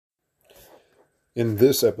In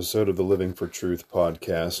this episode of the Living for Truth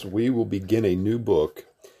podcast, we will begin a new book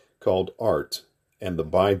called Art and the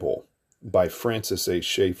Bible by Francis A.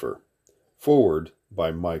 Schaeffer, foreword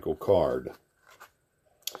by Michael Card.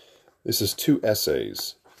 This is 2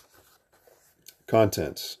 essays.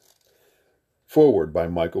 Contents. Foreword by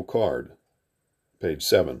Michael Card, page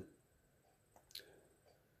 7.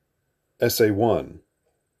 Essay 1,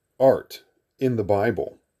 Art in the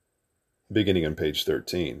Bible, beginning on page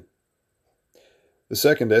 13. The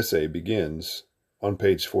second essay begins on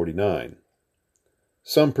page 49.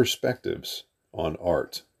 Some Perspectives on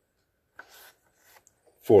Art.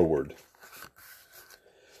 Foreword.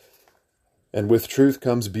 And with truth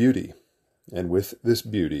comes beauty, and with this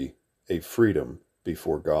beauty a freedom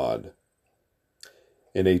before God.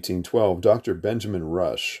 In 1812, Dr. Benjamin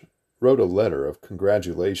Rush wrote a letter of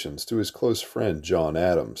congratulations to his close friend John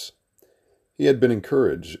Adams. He had been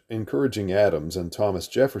encouraging Adams and Thomas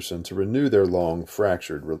Jefferson to renew their long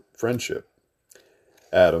fractured friendship.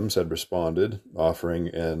 Adams had responded, offering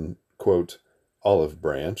an, quote, olive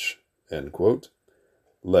branch, end quote,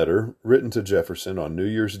 letter written to Jefferson on New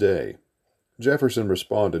Year's Day. Jefferson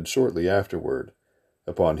responded shortly afterward.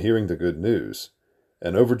 Upon hearing the good news,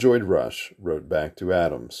 an overjoyed Rush wrote back to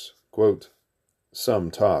Adams, quote,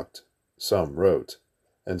 some talked, some wrote,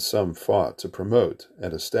 and some fought to promote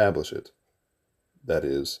and establish it. That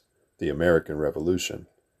is, the American Revolution.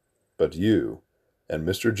 But you and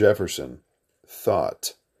Mr. Jefferson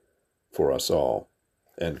thought for us all.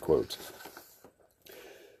 End quote.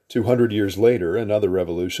 200 years later, another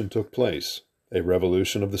revolution took place, a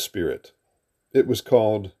revolution of the Spirit. It was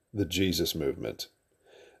called the Jesus Movement,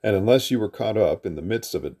 and unless you were caught up in the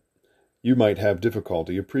midst of it, you might have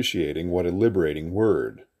difficulty appreciating what a liberating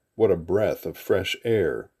word, what a breath of fresh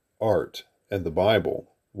air, art, and the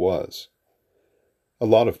Bible was. A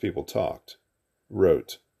lot of people talked,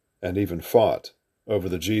 wrote, and even fought over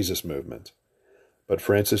the Jesus Movement. But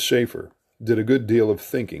Francis Schaeffer did a good deal of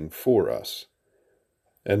thinking for us.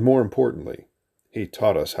 And more importantly, he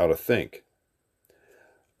taught us how to think.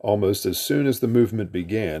 Almost as soon as the movement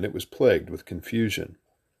began, it was plagued with confusion.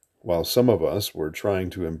 While some of us were trying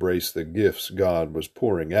to embrace the gifts God was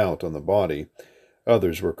pouring out on the body,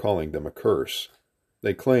 others were calling them a curse.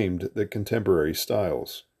 They claimed that contemporary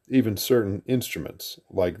styles, even certain instruments,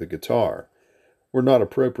 like the guitar, were not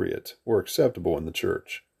appropriate or acceptable in the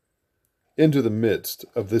church. Into the midst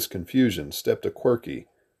of this confusion stepped a quirky,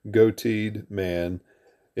 goateed man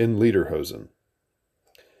in lederhosen.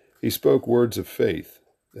 He spoke words of faith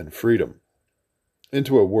and freedom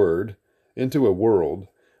into a world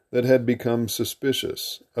that had become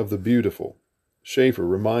suspicious of the beautiful. Schaeffer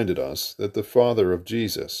reminded us that the Father of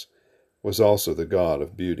Jesus was also the God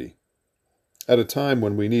of beauty. At a time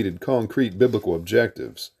when we needed concrete biblical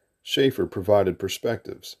objectives, Schaeffer provided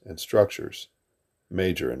perspectives and structures,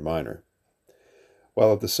 major and minor,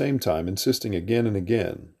 while at the same time insisting again and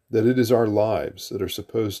again that it is our lives that are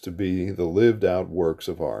supposed to be the lived-out works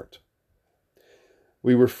of art.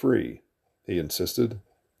 We were free, he insisted.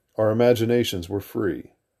 Our imaginations were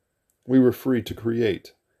free. We were free to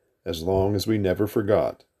create, as long as we never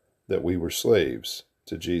forgot that we were slaves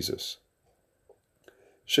to Jesus.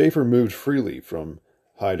 Schaeffer moved freely from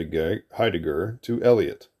Heidegger to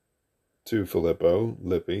Eliot, to Filippo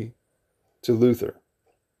Lippi, to Luther,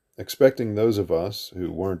 expecting those of us who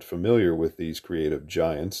weren't familiar with these creative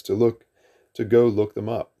giants to go look them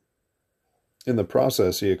up. In the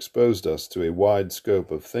process, he exposed us to a wide scope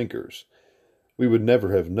of thinkers we would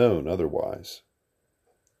never have known otherwise.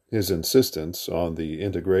 His insistence on the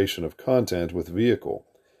integration of content with vehicle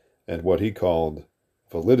and what he called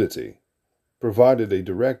validity provided a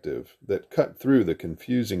directive that cut through the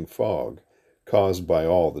confusing fog caused by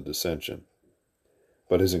all the dissension.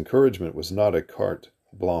 But his encouragement was not a carte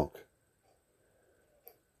blanche.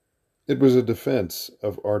 It was a defense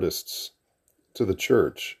of artists to the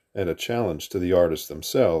church and a challenge to the artists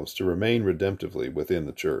themselves to remain redemptively within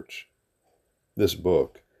the church. This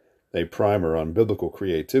book, a primer on biblical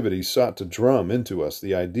creativity, sought to drum into us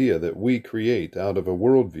the idea that we create out of a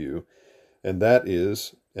worldview, and that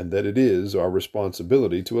it is our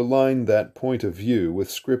responsibility to align that point of view with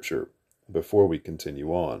Scripture before we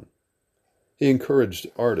continue on. He encouraged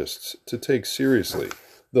artists to take seriously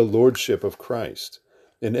the lordship of Christ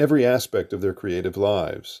in every aspect of their creative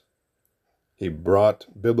lives. He brought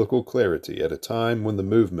biblical clarity at a time when the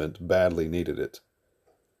movement badly needed it.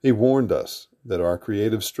 He warned us that our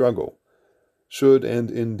creative struggle should and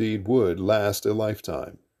indeed would last a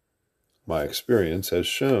lifetime. My experience has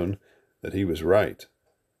shown that he was right.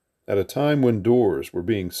 At a time when doors were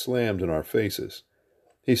being slammed in our faces,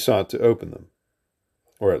 he sought to open them,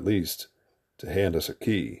 or at least to hand us a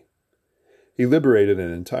key. He liberated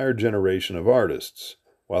an entire generation of artists,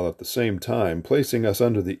 while at the same time placing us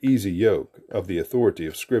under the easy yoke of the authority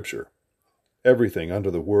of Scripture, everything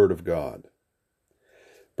under the Word of God.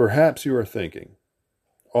 Perhaps you are thinking,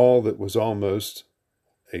 all that was almost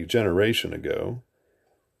a generation ago,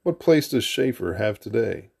 what place does Schaeffer have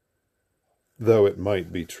today? Though it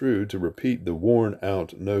might be true to repeat the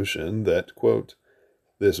worn-out notion that, quote,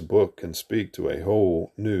 this book can speak to a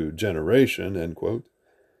whole new generation, end quote,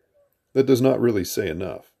 that does not really say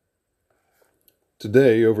enough.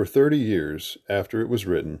 Today, over 30 years after it was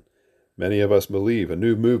written, many of us believe a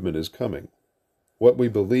new movement is coming. What we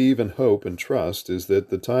believe and hope and trust is that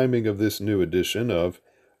the timing of this new edition of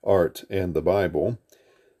Art and the Bible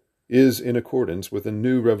is in accordance with a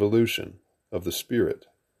new revolution of the Spirit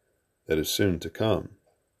that is soon to come.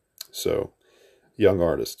 So, young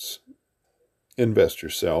artists, invest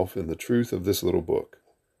yourself in the truth of this little book.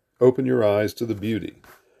 Open your eyes to the beauty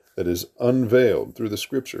that is unveiled through the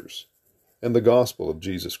Scriptures and the gospel of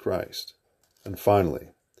Jesus Christ. And finally,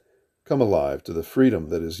 come alive to the freedom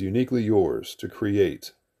that is uniquely yours to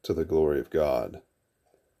create to the glory of God.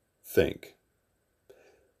 Think.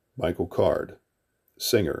 Michael Card,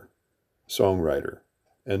 singer, songwriter,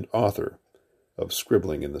 and author of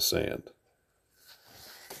Scribbling in the Sand.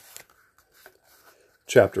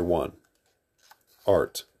 Chapter 1.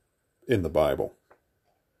 Art in the Bible.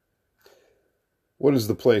 What is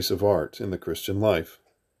the place of art in the Christian life?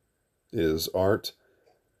 Is art,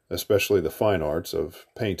 especially the fine arts of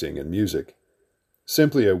painting and music,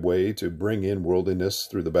 simply a way to bring in worldliness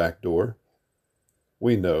through the back door?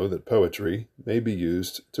 We know that poetry may be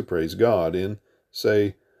used to praise God in,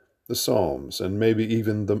 say, the Psalms, and maybe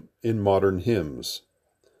even in modern hymns.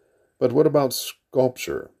 But what about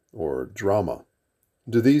sculpture or drama?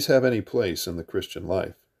 Do these have any place in the Christian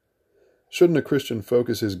life? Shouldn't a Christian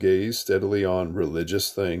focus his gaze steadily on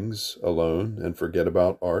religious things alone and forget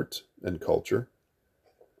about art and culture?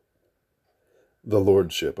 The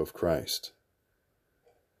Lordship of Christ.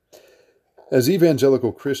 As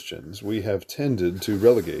evangelical Christians, we have tended to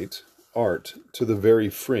relegate art to the very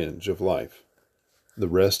fringe of life. The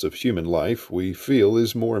rest of human life, we feel,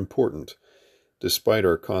 is more important. Despite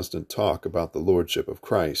our constant talk about the Lordship of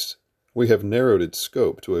Christ, we have narrowed its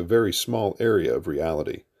scope to a very small area of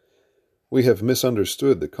reality. We have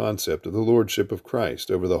misunderstood the concept of the Lordship of Christ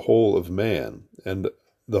over the whole of man and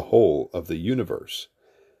the whole of the universe,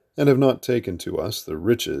 and have not taken to us the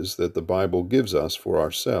riches that the Bible gives us for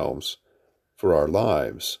ourselves, for our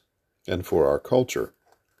lives, and for our culture.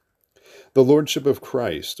 The Lordship of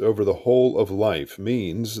Christ over the whole of life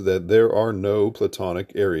means that there are no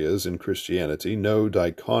Platonic areas in Christianity, no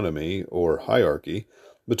dichotomy or hierarchy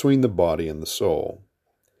between the body and the soul.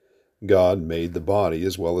 God made the body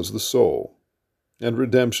as well as the soul, and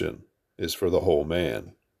redemption is for the whole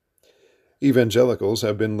man. Evangelicals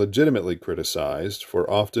have been legitimately criticized for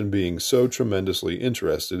often being so tremendously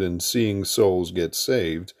interested in seeing souls get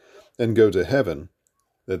saved and go to heaven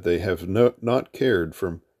that they have not cared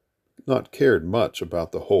much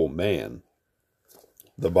about the whole man.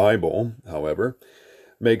 The Bible, however,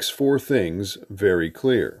 makes 4 things very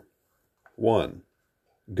clear. 1.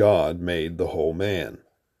 God made the whole man.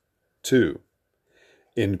 2.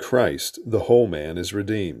 In Christ the whole man is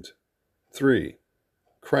redeemed. 3.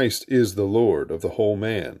 Christ is the Lord of the whole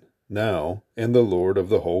man, now, and the Lord of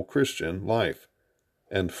the whole Christian life.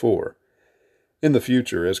 And 4. In the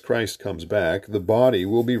future, as Christ comes back, the body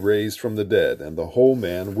will be raised from the dead, and the whole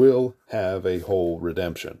man will have a whole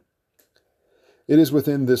redemption. It is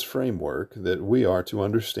within this framework that we are to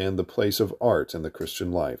understand the place of art in the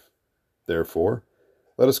Christian life. Therefore,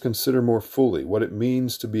 let us consider more fully what it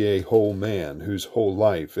means to be a whole man whose whole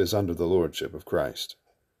life is under the Lordship of Christ.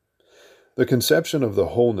 The conception of the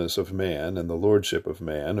wholeness of man and the lordship of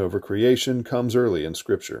man over creation comes early in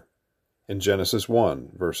Scripture. In Genesis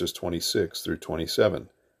 1, verses 26 through 27,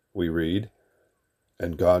 we read,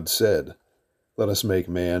 And God said, Let us make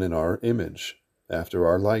man in our image, after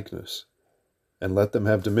our likeness, and let them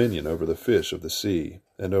have dominion over the fish of the sea,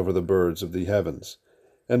 and over the birds of the heavens,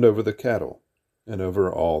 and over the cattle, and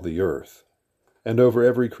over all the earth, and over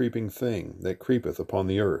every creeping thing that creepeth upon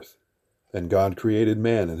the earth. And God created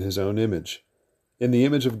man in his own image. In the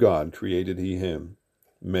image of God created he him.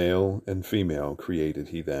 Male and female created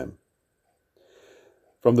he them.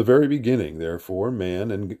 From the very beginning, therefore,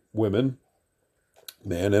 man and woman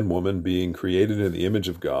being created in the image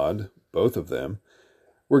of God, both of them,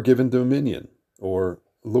 were given dominion, or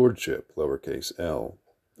lordship, lowercase l,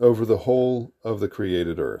 over the whole of the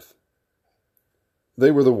created earth. They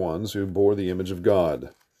were the ones who bore the image of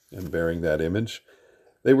God, and bearing that image,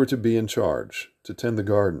 they were to be in charge, to tend the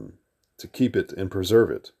garden, to keep it and preserve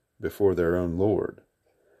it, before their own Lord.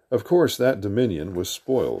 Of course, that dominion was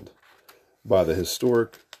spoiled by the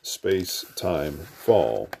historic space-time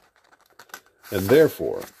fall, and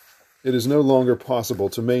therefore it is no longer possible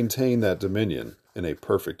to maintain that dominion in a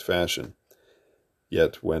perfect fashion.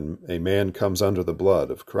 Yet when a man comes under the blood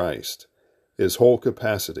of Christ, his whole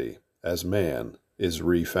capacity as man is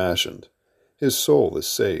refashioned. His soul is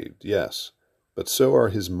saved, yes, but so are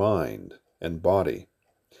his mind and body.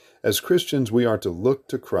 As Christians, we are to look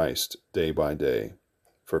to Christ day by day,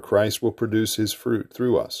 for Christ will produce his fruit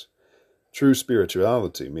through us. True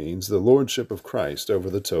spirituality means the lordship of Christ over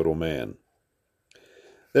the total man.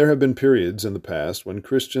 There have been periods in the past when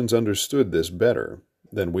Christians understood this better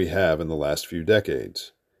than we have in the last few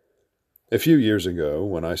decades. A few years ago,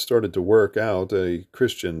 when I started to work out a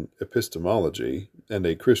Christian epistemology and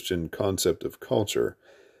a Christian concept of culture,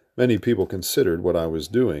 many people considered what I was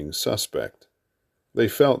doing suspect. They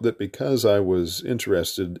felt that because I was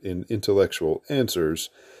interested in intellectual answers,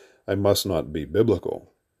 I must not be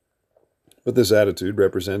biblical. But this attitude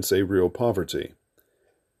represents a real poverty.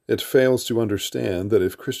 It fails to understand that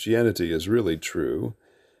if Christianity is really true,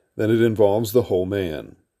 then it involves the whole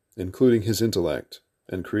man, including his intellect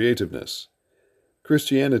and creativeness.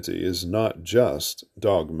 Christianity is not just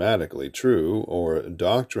dogmatically true or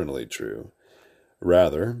doctrinally true.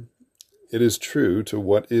 Rather, it is true to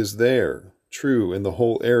what is there, true in the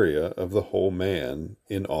whole area of the whole man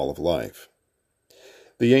in all of life.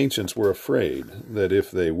 The ancients were afraid that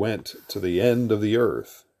if they went to the end of the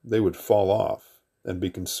earth, they would fall off and be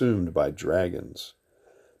consumed by dragons.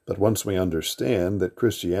 But once we understand that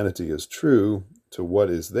Christianity is true to what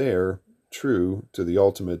is there, true to the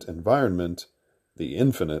ultimate environment, the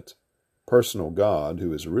infinite, personal God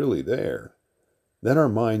who is really there, then our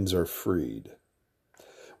minds are freed.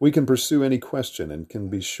 We can pursue any question and can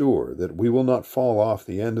be sure that we will not fall off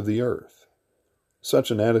the end of the earth.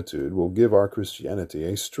 Such an attitude will give our Christianity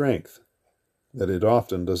a strength that it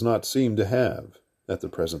often does not seem to have at the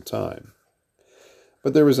present time.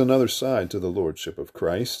 But there is another side to the lordship of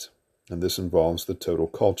Christ, and this involves the total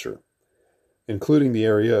culture, including the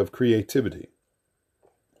area of creativity.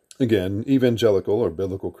 Again, evangelical or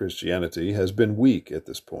biblical Christianity has been weak at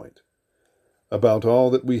this point. About all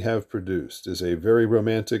that we have produced is a very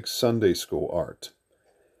romantic Sunday school art.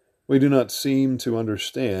 We do not seem to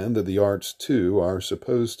understand that the arts, too, are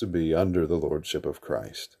supposed to be under the lordship of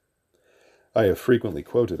Christ. I have frequently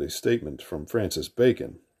quoted a statement from Francis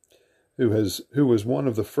Bacon, who was one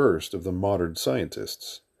of the first of the modern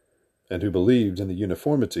scientists, and who believed in the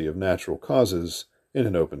uniformity of natural causes in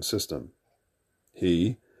an open system.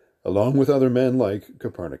 He, along with other men like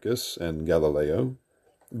Copernicus and Galileo,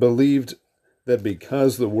 believed that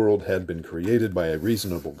because the world had been created by a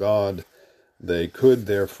reasonable God, they could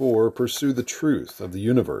therefore pursue the truth of the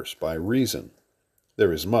universe by reason.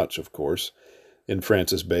 There is much, of course, in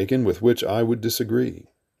Francis Bacon with which I would disagree,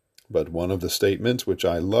 but one of the statements which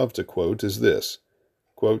I love to quote is this,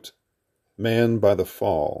 quote, "Man by the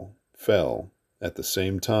fall fell at the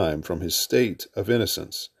same time from his state of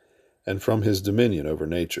innocence and from his dominion over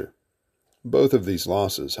nature. Both of these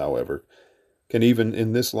losses, however, can even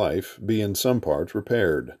in this life be in some part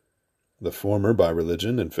repaired, the former by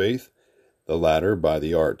religion and faith, the latter by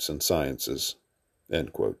the arts and sciences."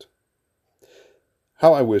 End quote.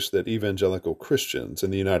 How I wish that evangelical Christians in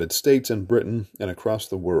the United States and Britain and across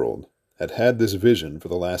the world had had this vision for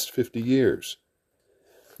the last 50 years.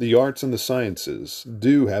 The arts and the sciences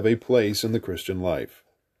do have a place in the Christian life.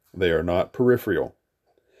 They are not peripheral.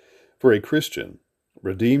 For a Christian,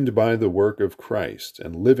 redeemed by the work of Christ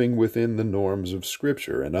and living within the norms of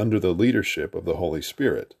Scripture and under the leadership of the Holy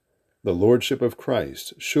Spirit, the lordship of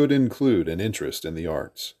Christ should include an interest in the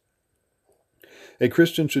arts. A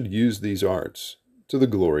Christian should use these arts to the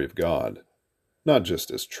glory of God, not just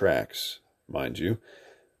as tracts, mind you,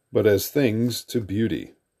 but as things to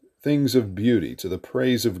beauty, things of beauty to the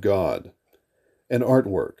praise of God. An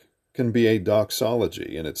artwork can be a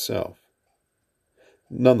doxology in itself.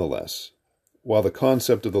 Nonetheless, while the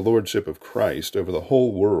concept of the lordship of Christ over the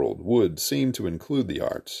whole world would seem to include the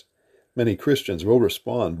arts, many Christians will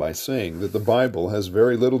respond by saying that the Bible has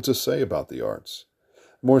very little to say about the arts.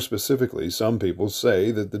 More specifically, some people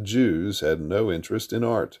say that the Jews had no interest in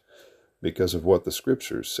art because of what the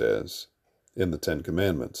Scripture says in the Ten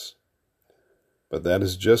Commandments. But that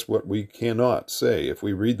is just what we cannot say if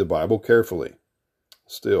we read the Bible carefully.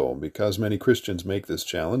 Still, because many Christians make this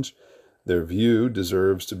challenge, their view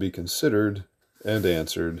deserves to be considered and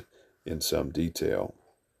answered in some detail.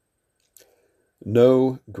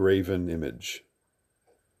 No graven image.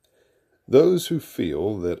 Those who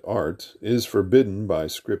feel that art is forbidden by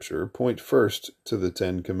Scripture point first to the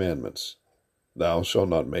Ten Commandments. Thou shalt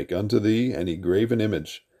not make unto thee any graven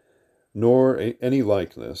image, nor any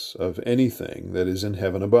likeness of anything that is in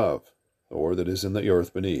heaven above, or that is in the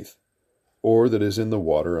earth beneath, or that is in the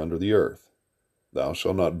water under the earth. Thou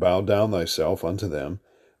shalt not bow down thyself unto them,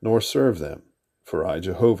 nor serve them. For I,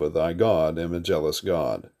 Jehovah thy God, am a jealous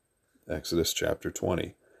God. Exodus chapter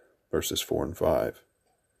 20, verses 4 and 5.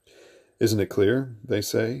 Isn't it clear, they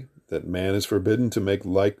say, that man is forbidden to make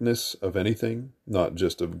likeness of anything, not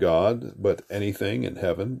just of God, but anything in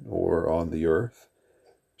heaven or on the earth?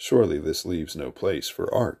 Surely this leaves no place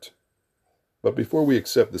for art. But before we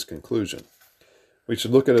accept this conclusion, we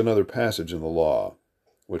should look at another passage in the law,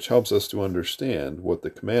 which helps us to understand what the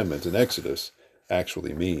commandment in Exodus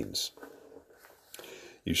actually means.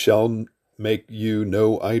 You shall make you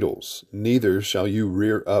no idols, neither shall you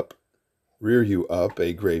rear you up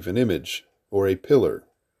a graven image, or a pillar,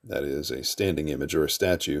 that is, a standing image or a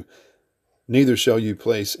statue. Neither shall you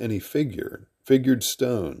place any figured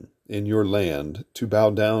stone, in your land to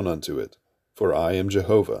bow down unto it, for I am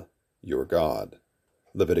Jehovah, your God.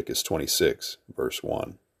 Leviticus 26, verse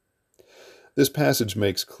 1. This passage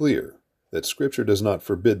makes clear that Scripture does not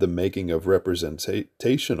forbid the making of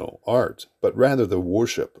representational art, but rather the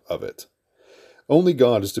worship of it. Only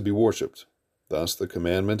God is to be worshipped. Thus, the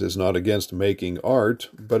commandment is not against making art,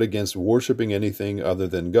 but against worshiping anything other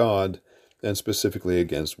than God, and specifically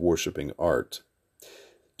against worshiping art.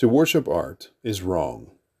 To worship art is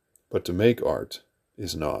wrong, but to make art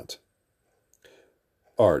is not.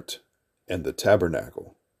 Art and the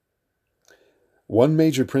tabernacle. One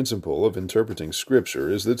major principle of interpreting Scripture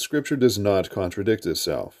is that Scripture does not contradict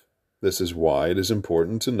itself. This is why it is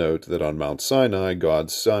important to note that on Mount Sinai, God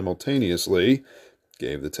simultaneously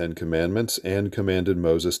gave the Ten Commandments and commanded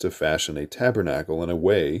Moses to fashion a tabernacle in a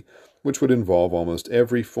way which would involve almost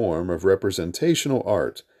every form of representational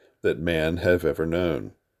art that man have ever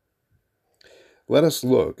known. Let us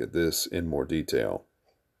look at this in more detail.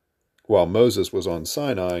 While Moses was on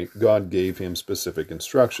Sinai, God gave him specific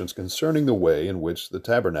instructions concerning the way in which the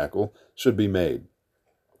tabernacle should be made.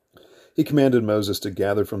 He commanded Moses to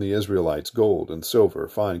gather from the Israelites gold and silver,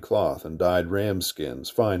 fine cloth and dyed ram skins,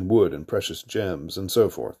 fine wood and precious gems, and so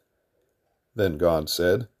forth. Then God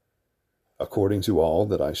said, "According to all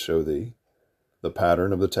that I show thee, the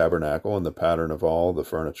pattern of the tabernacle and the pattern of all the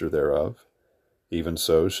furniture thereof, even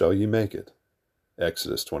so shall ye make it."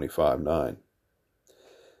 Exodus 25:9.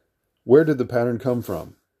 Where did the pattern come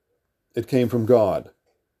from? It came from God.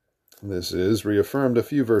 This is reaffirmed a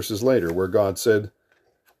few verses later, where God said,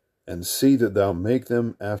 "And see that thou make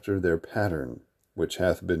them after their pattern, which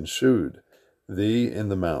hath been shewed thee in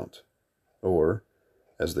the mount," or,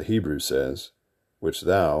 as the Hebrew says, "which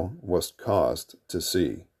thou wast caused to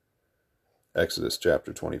see." Exodus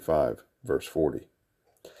chapter 25, verse 40.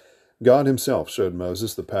 God himself showed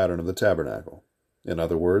Moses the pattern of the tabernacle. In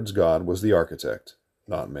other words, God was the architect,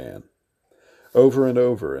 not man. Over and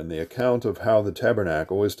over in the account of how the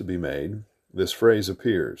tabernacle is to be made, this phrase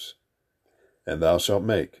appears, "And thou shalt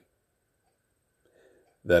make."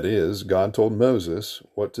 That is, God told Moses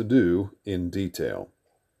what to do in detail.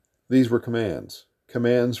 These were commands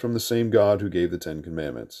from the same God who gave the Ten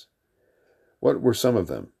Commandments. What were some of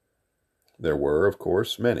them? There were, of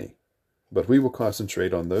course, many, but we will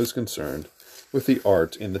concentrate on those concerned with the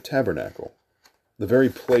art in the tabernacle, the very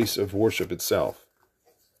place of worship itself.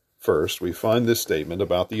 First, we find this statement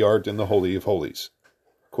about the art in the Holy of Holies.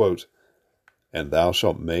 Quote, "And thou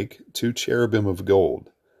shalt make 2 cherubim of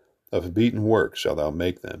gold, of beaten work shalt thou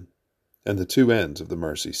make them, and the 2 ends of the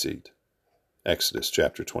mercy seat." Exodus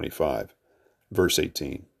chapter 25, verse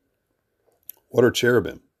 18. What are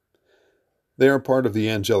cherubim? They are part of the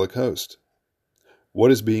angelic host.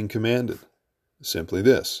 What is being commanded? Simply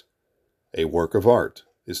this: a work of art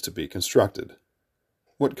is to be constructed.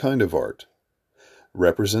 What kind of art?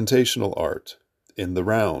 Representational art, in the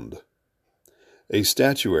round. A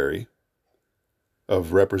statuary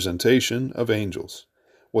of representation of angels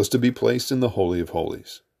was to be placed in the Holy of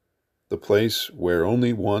Holies, the place where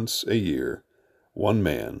only once a year one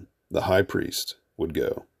man, the high priest, would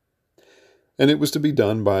go. And it was to be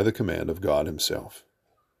done by the command of God himself.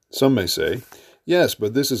 Some may say, "Yes,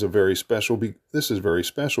 but this is very special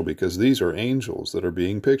because these are angels that are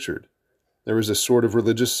being pictured. There is a sort of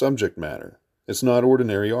religious subject matter. It's not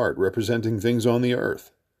ordinary art representing things on the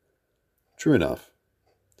earth." True enough.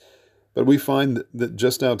 But we find that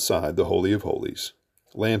just outside the Holy of Holies,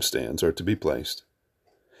 lampstands are to be placed.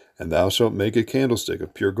 "And thou shalt make a candlestick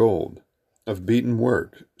of pure gold. Of beaten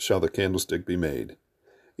work shall the candlestick be made.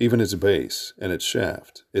 Even its base, and its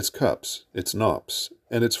shaft, its cups, its knops,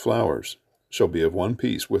 and its flowers shall be of one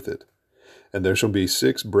piece with it. And there shall be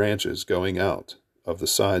 6 branches going out of the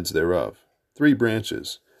sides thereof. 3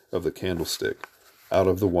 branches of the candlestick out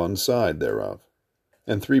of the one side thereof,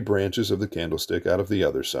 and 3 branches of the candlestick out of the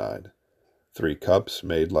other side, 3 cups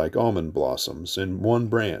made like almond blossoms in one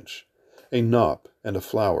branch, a knop and a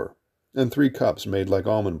flower, and 3 cups made like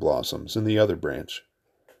almond blossoms in the other branch,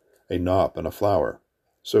 a knop and a flower,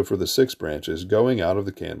 so for the 6 branches going out of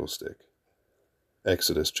the candlestick.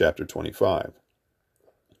 Exodus chapter 25,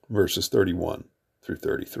 verses 31 through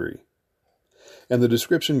 33. And the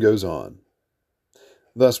description goes on.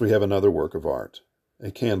 Thus we have another work of art,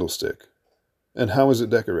 a candlestick. And how is it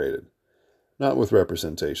decorated? Not with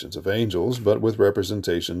representations of angels, but with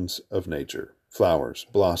representations of nature, flowers,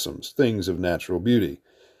 blossoms, things of natural beauty.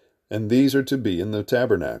 And these are to be in the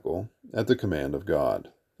tabernacle at the command of God,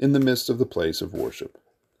 in the midst of the place of worship.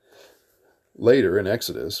 Later in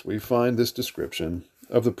Exodus, we find this description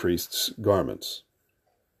of the priest's garments.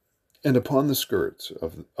 And upon the skirts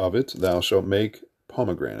of it thou shalt make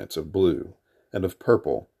pomegranates of blue, and of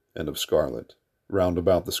purple, and of scarlet, round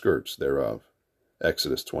about the skirts thereof.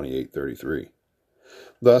 Exodus 28:33.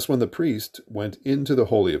 Thus, when the priest went into the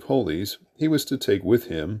Holy of Holies, he was to take with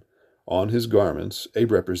him on his garments a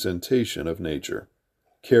representation of nature,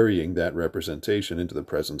 carrying that representation into the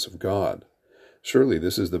presence of God. Surely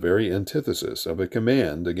this is the very antithesis of a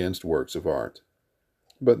command against works of art.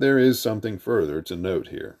 But there is something further to note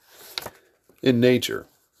here. In nature,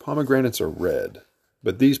 pomegranates are red,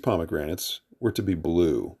 but these pomegranates were to be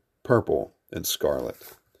blue, purple, and scarlet.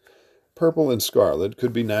 Purple and scarlet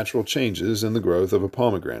could be natural changes in the growth of a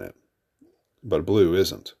pomegranate, but blue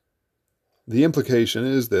isn't. The implication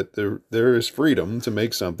is that there is freedom to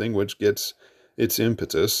make something which gets its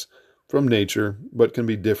impetus from nature, but can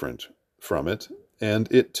be different from it, and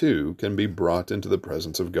it too can be brought into the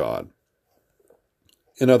presence of God.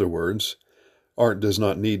 In other words, art does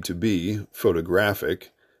not need to be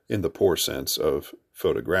photographic in the poor sense of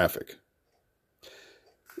photographic.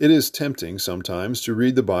 It is tempting sometimes to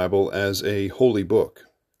read the Bible as a holy book,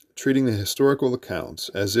 treating the historical accounts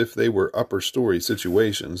as if they were upper-story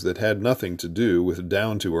situations that had nothing to do with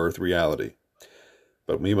down-to-earth reality.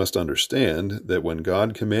 But we must understand that when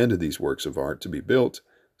God commanded these works of art to be built,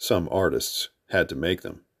 some artists had to make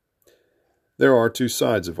them. There are 2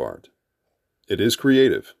 sides of art. It is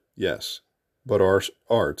creative, yes, but our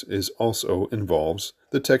art also involves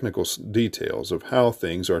the technical details of how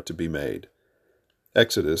things are to be made.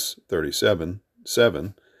 Exodus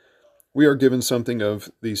 37:7, we are given something of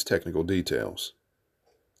these technical details.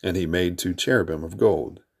 And he made 2 cherubim of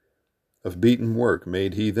gold. Of beaten work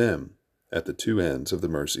made he them at the 2 ends of the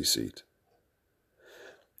mercy seat.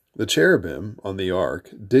 The cherubim on the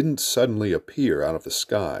ark didn't suddenly appear out of the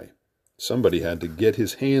sky. Somebody had to get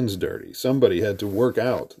his hands dirty. Somebody had to work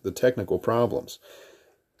out the technical problems.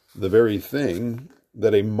 The very thing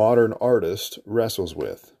that a modern artist wrestles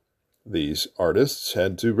with. These artists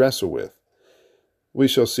had to wrestle with. We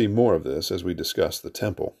shall see more of this as we discuss the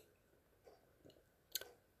temple.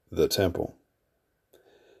 The temple.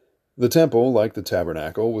 The temple, like the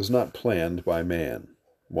tabernacle, was not planned by man.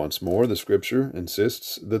 Once more, the Scripture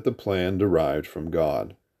insists that the plan derived from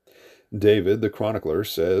God. David, the chronicler,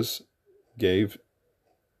 gave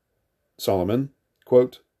Solomon,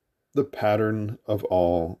 quote, the pattern of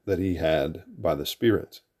all that he had by the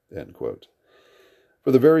Spirit, end quote,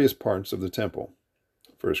 for the various parts of the temple.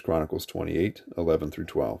 1 Chronicles 28:11 through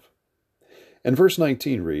 12. And verse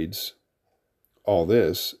 19 reads, all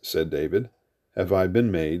this, said David, have I been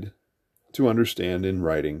made to understand in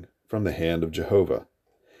writing from the hand of Jehovah,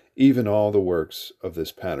 even all the works of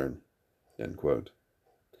this pattern. End quote.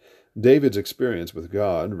 David's experience with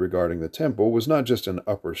God regarding the temple was not just an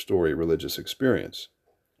upper-story religious experience.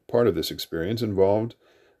 Part of this experience involved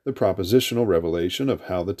the propositional revelation of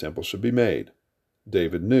how the temple should be made.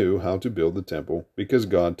 David knew how to build the temple because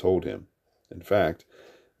God told him. In fact,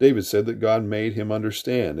 David said that God made him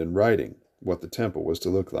understand in writing what the temple was to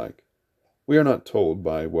look like. We are not told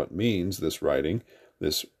by what means this writing,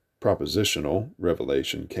 this propositional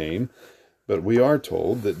revelation came, but we are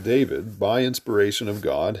told that David, by inspiration of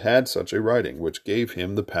God, had such a writing which gave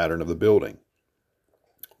him the pattern of the building.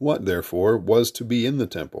 What, therefore, was to be in the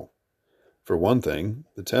temple? For one thing,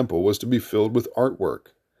 the temple was to be filled with artwork.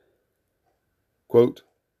 Quote,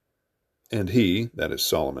 and he, that is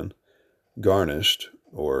Solomon, garnished,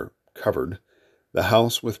 or covered, the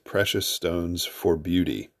house with precious stones for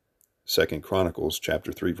beauty. 2 Chronicles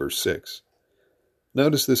chapter 3, verse 6.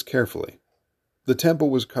 Notice this carefully. The temple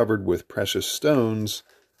was covered with precious stones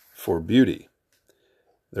for beauty.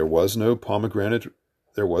 There was no pragmatic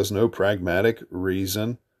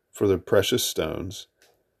reason for the precious stones.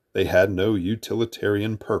 They had no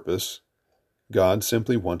utilitarian purpose. God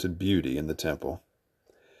simply wanted beauty in the temple.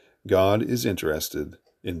 God is interested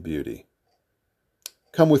in beauty.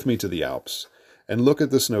 Come with me to the Alps and look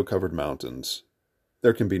at the snow-covered mountains.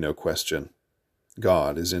 There can be no question.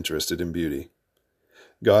 God is interested in beauty.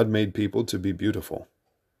 God made people to be beautiful,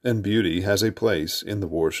 and beauty has a place in the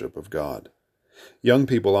worship of God. Young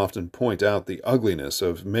people often point out the ugliness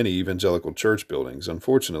of many evangelical church buildings.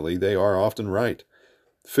 Unfortunately, they are often right.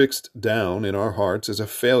 Fixed down in our hearts is a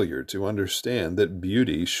failure to understand that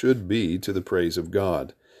beauty should be to the praise of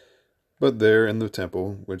God. But there in the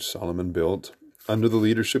temple which Solomon built, under the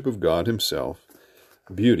leadership of God himself,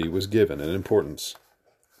 beauty was given an importance.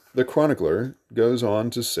 The chronicler goes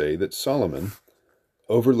on to say that Solomon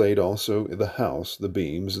overlaid also the house, the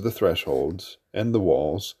beams, the thresholds, and the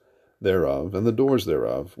walls thereof, and the doors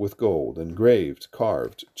thereof, with gold, and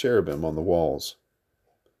carved cherubim on the walls.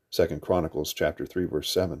 2 Chronicles chapter 3,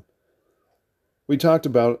 verse 7. We talked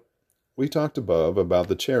above about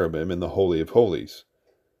the cherubim in the Holy of Holies.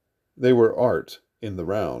 They were art in the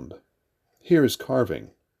round. Here is carving,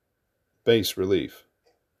 bas relief.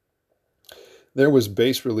 There was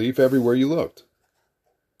bas relief everywhere you looked.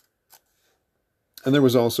 And there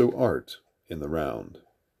was also art in the round.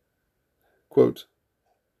 Quote,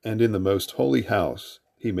 "And in the most holy house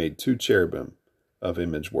he made 2 cherubim of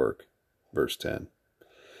image work." Verse 10.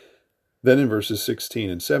 Then in verses 16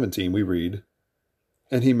 and 17 we read,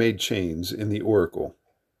 "And he made chains in the oracle,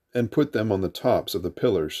 and put them on the tops of the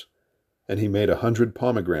pillars. And he made 100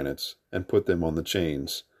 pomegranates, and put them on the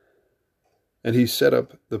chains. And he set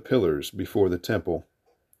up the pillars before the temple,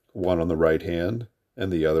 one on the right hand,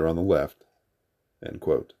 and the other on the left." End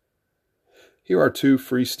quote. Here are 2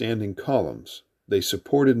 freestanding columns. They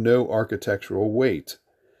supported no architectural weight,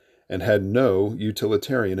 and had no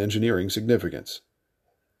utilitarian engineering significance.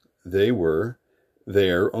 They were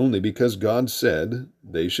there only because God said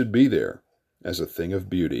they should be there, as a thing of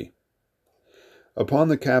beauty. Upon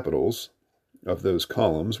the capitals of those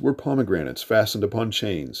columns were pomegranates fastened upon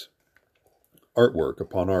chains. Artwork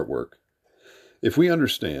upon artwork. If we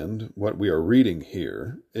understand what we are reading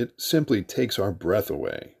here, it simply takes our breath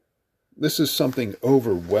away. This is something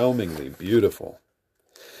overwhelmingly beautiful.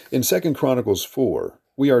 In 2 Chronicles 4,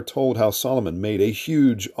 we are told how Solomon made a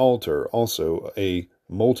huge altar, also a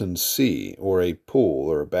molten sea, or a pool,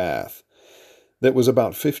 or a bath, that was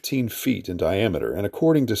about 15 feet in diameter, and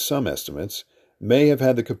according to some estimates, may have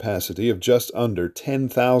had the capacity of just under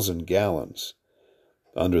 10,000 gallons.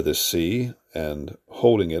 Under this sea, and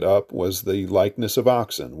holding it up, was the likeness of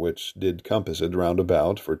oxen, which did compass it round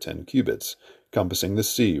about for 10 cubits, compassing the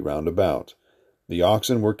sea round about. The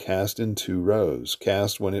oxen were cast in 2 rows,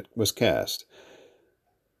 cast when it was cast.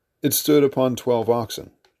 It stood upon 12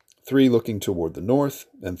 oxen, 3 looking toward the north,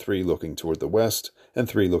 and 3 looking toward the west, and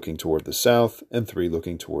 3 looking toward the south, and 3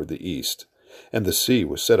 looking toward the east. And the sea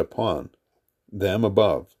was set upon them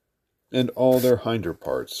above, and all their hinder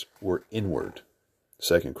parts were inward.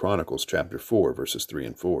 2 Chronicles chapter 4, verses 3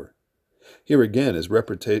 and 4. Here again is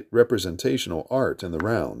representational art in the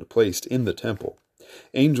round, placed in the temple.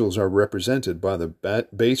 Angels are represented by the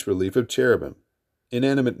bas relief of cherubim.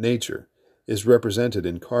 Inanimate nature is represented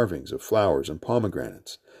in carvings of flowers and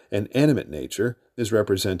pomegranates, and animate nature is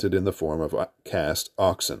represented in the form of cast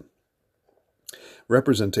oxen.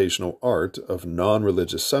 Representational art of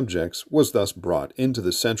non-religious subjects was thus brought into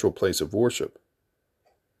the central place of worship.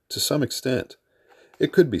 To some extent,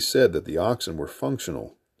 it could be said that the oxen were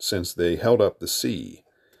functional, since they held up the sea.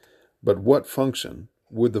 But what function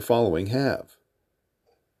would the following have?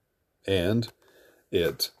 And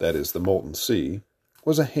it, that is the molten sea,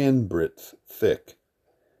 was a handbreadth thick,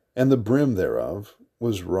 and the brim thereof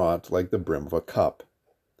was wrought like the brim of a cup,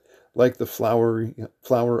 like the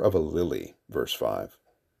flower of a lily. Verse 5.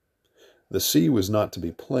 The sea was not to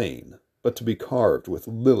be plain, but to be carved with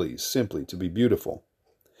lilies, simply to be beautiful.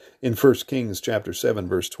 In 1 Kings chapter 7,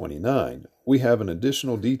 verse 29, we have an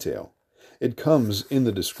additional detail. It comes in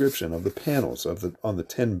the description of the panels on the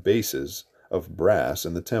 10 bases of brass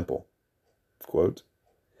in the temple. Quote,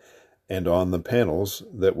 "And on the panels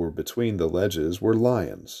that were between the ledges were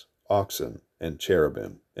lions, oxen, and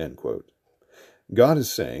cherubim." End quote. God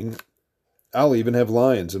is saying, I'll even have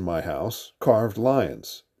lions in my house, carved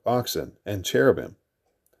lions, oxen, and cherubim.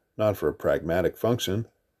 Not for a pragmatic function,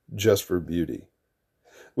 just for beauty.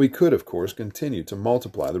 We could, of course, continue to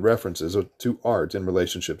multiply the references to art in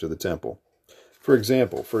relationship to the temple. For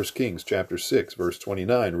example, 1 Kings chapter 6, verse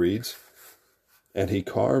 29 reads, "And he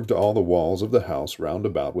carved all the walls of the house round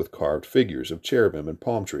about with carved figures of cherubim and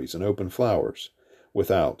palm trees and open flowers,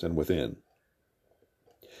 without and within."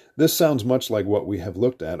 This sounds much like what we have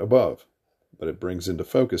looked at above, but it brings into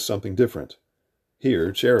focus something different.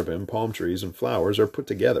 Here, cherubim, palm trees, and flowers are put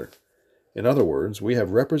together. In other words, we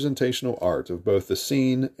have representational art of both the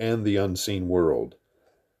seen and the unseen world.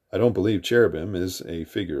 I don't believe cherubim is a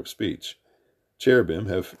figure of speech. Cherubim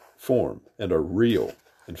have form and are real.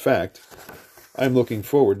 In fact, I am looking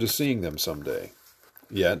forward to seeing them someday.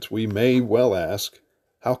 Yet we may well ask,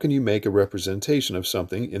 how can you make a representation of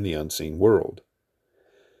something in the unseen world?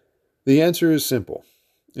 The answer is simple.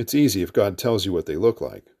 It's easy if God tells you what they look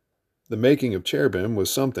like. The making of cherubim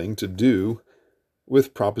was something to do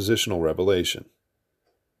with propositional revelation.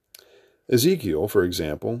 Ezekiel, for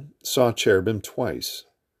example, saw cherubim twice.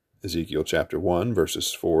 Ezekiel chapter 1,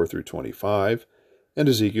 verses 4 through 25, and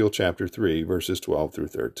Ezekiel chapter 3, verses 12 through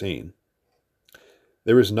 13.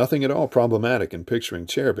 There is nothing at all problematic in picturing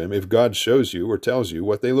cherubim if God shows you or tells you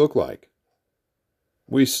what they look like.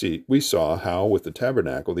 We saw how, with the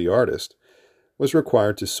tabernacle, the artist was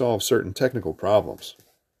required to solve certain technical problems.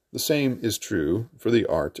 The same is true for the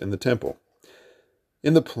art in the temple.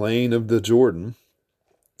 In the plain of Jordan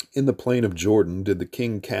did the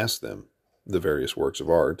king cast them, the various works of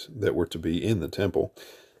art that were to be in the temple,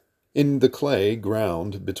 in the clay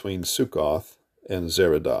ground between Succoth and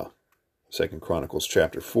Zeredah. 2 Chronicles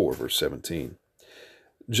chapter 4, verse 17.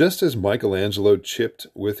 Just as Michelangelo chipped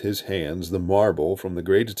with his hands the marble from the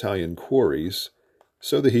great Italian quarries,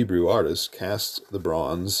 so the Hebrew artist casts the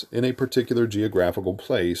bronze in a particular geographical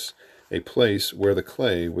place, a place where the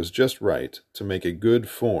clay was just right to make a good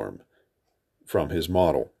form from his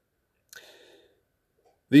model.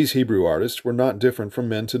 These Hebrew artists were not different from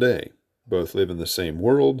men today. Both live in the same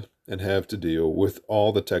world and have to deal with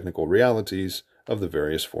all the technical realities of the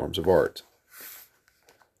various forms of art.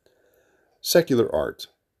 Secular art.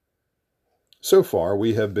 So far,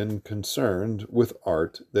 we have been concerned with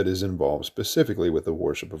art that is involved specifically with the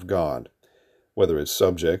worship of God, whether its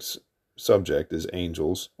subject is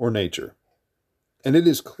angels or nature. And it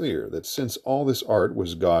is clear that since all this art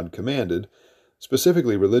was God commanded,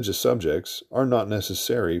 specifically religious subjects are not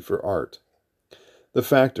necessary for art. The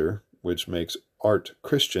factor which makes art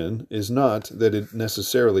Christian is not that it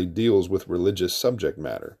necessarily deals with religious subject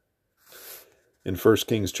matter. In 1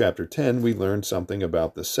 Kings chapter 10, we learned something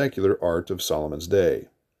about the secular art of Solomon's day.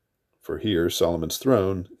 For here, Solomon's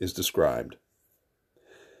throne is described.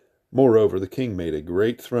 Moreover, the king made a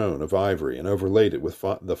great throne of ivory and overlaid it with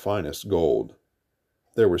the finest gold.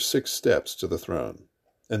 There were 6 steps to the throne,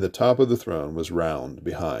 and the top of the throne was round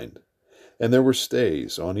behind, and there were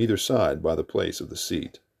stays on either side by the place of the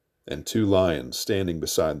seat, and 2 lions standing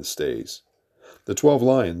beside the stays. The 12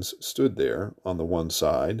 lions stood there on the one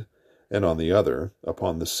side, and on the other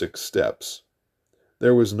upon the 6 steps.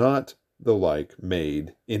 There was not the like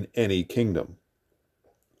made in any kingdom.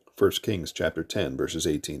 1 Kings chapter 10, verses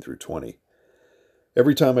 18 through 20.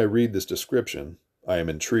 Every time I read this description, I am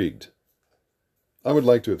intrigued. I would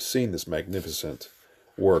like to have seen this magnificent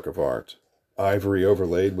work of art, ivory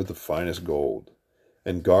overlaid with the finest gold,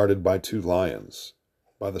 and guarded by 2 lions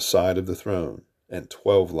by the side of the throne, and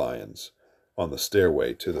 12 lions on the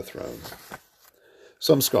stairway to the throne.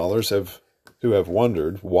 Some scholars who have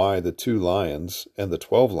wondered why the 2 lions and the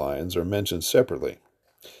 12 lions are mentioned separately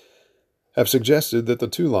have suggested that the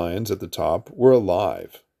 2 lions at the top were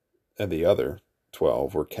alive, and the other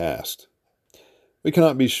 12 were cast. We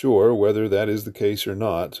cannot be sure whether that is the case or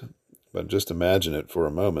not, but just imagine it for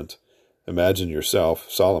a moment. Imagine yourself,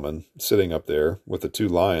 Solomon, sitting up there with the 2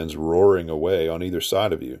 lions roaring away on either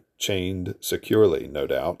side of you, chained securely, no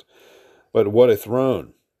doubt. But what a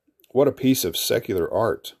throne! What a piece of secular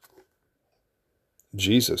art!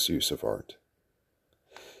 Jesus' use of art.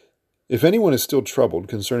 If anyone is still troubled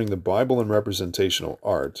concerning the Bible and representational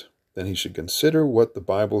art, then he should consider what the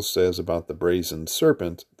Bible says about the brazen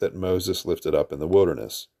serpent that Moses lifted up in the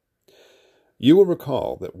wilderness. You will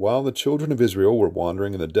recall that while the children of Israel were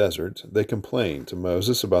wandering in the desert, they complained to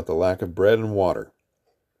Moses about the lack of bread and water.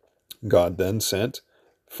 God then sent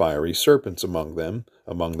fiery serpents among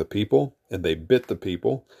the people, and they bit the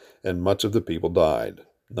people, and much of the people died.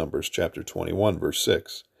 Numbers chapter 21, verse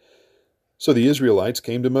 6. So the Israelites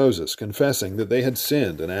came to Moses, confessing that they had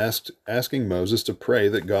sinned, and asking Moses to pray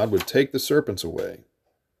that God would take the serpents away.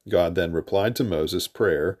 God then replied to Moses'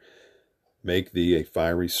 prayer, "Make thee a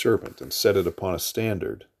fiery serpent, and set it upon a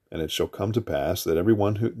standard, and it shall come to pass that every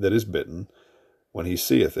one that is bitten, when he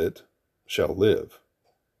seeth it, shall live."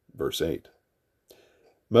 Verse 8.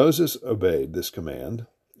 Moses obeyed this command,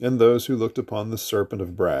 and those who looked upon the serpent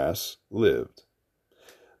of brass lived.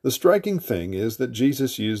 The striking thing is that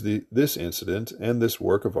Jesus used this incident and this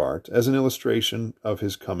work of art as an illustration of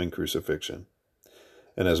his coming crucifixion.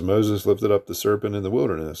 And as Moses lifted up the serpent in the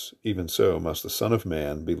wilderness, even so must the Son of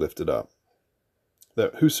Man be lifted up,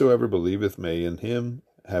 that whosoever believeth may in him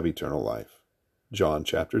have eternal life. John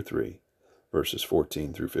chapter 3, verses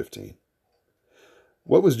 14 through 15.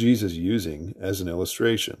 What was Jesus using as an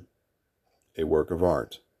illustration? A work of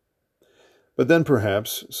art. But then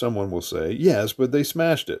perhaps someone will say, yes, but they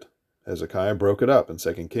smashed it. Hezekiah broke it up in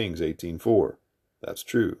 2 Kings 18:4. That's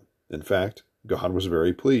true. In fact, God was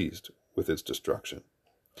very pleased with its destruction.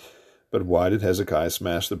 But why did Hezekiah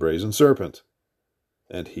smash the brazen serpent?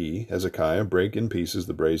 And he, Hezekiah, brake in pieces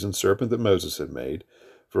the brazen serpent that Moses had made,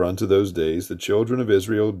 for unto those days the children of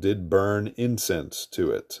Israel did burn incense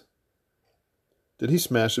to it. Did he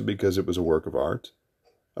smash it because it was a work of art?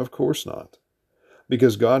 Of course not,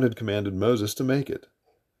 because God had commanded Moses to make it.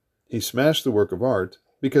 He smashed the work of art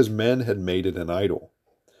because men had made it an idol.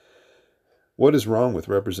 What is wrong with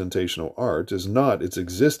representational art is not its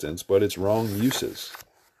existence, but its wrong uses.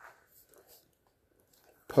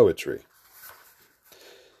 Poetry.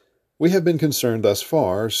 We have been concerned thus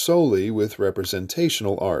far solely with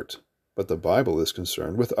representational art, but the Bible is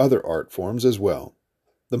concerned with other art forms as well.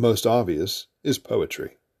 The most obvious is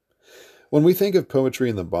poetry. When we think of poetry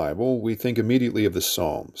in the Bible, we think immediately of the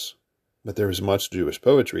Psalms, but there is much Jewish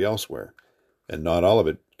poetry elsewhere, and not all of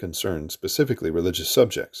it concerns specifically religious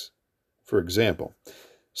subjects. For example,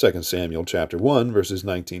 2 Samuel chapter 1, verses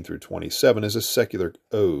 19 through 27 is a secular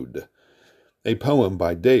ode, a poem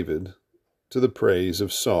by David to the praise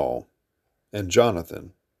of Saul and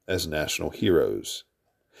Jonathan as national heroes.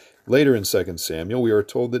 Later in 2 Samuel, we are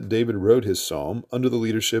told that David wrote his psalm under the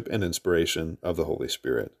leadership and inspiration of the Holy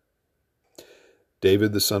Spirit.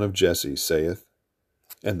 David the son of Jesse saith,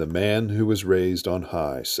 and the man who was raised on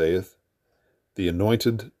high saith, the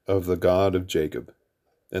anointed of the God of Jacob,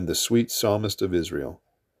 and the sweet psalmist of Israel,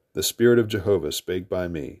 the Spirit of Jehovah spake by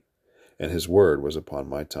me, and his word was upon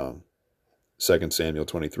my tongue. 2 Samuel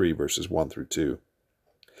 23, verses 1 through 2.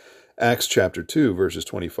 Acts chapter 2, verses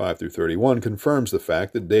 25 through 31 confirms the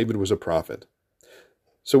fact that David was a prophet.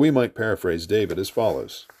 So we might paraphrase David as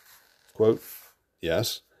follows. Quote,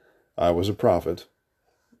 yes, I was a prophet.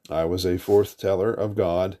 I was a forth-teller of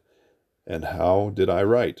God. And how did I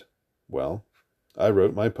write? Well, I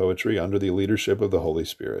wrote my poetry under the leadership of the Holy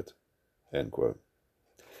Spirit. End quote.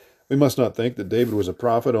 We must not think that David was a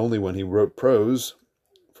prophet only when he wrote prose,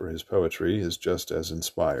 for his poetry is just as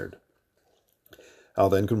inspired. How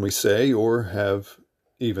then can we say, or have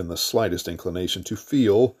even the slightest inclination to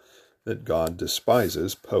feel, that God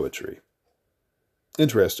despises poetry?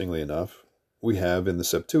 Interestingly enough, we have in the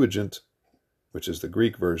Septuagint, which is the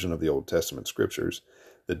Greek version of the Old Testament scriptures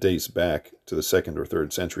that dates back to the 2nd or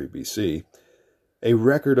 3rd century BC, a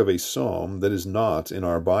record of a psalm that is not in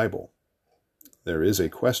our Bible. There is a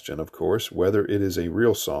question, of course, whether it is a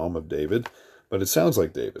real psalm of David, but it sounds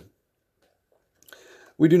like David.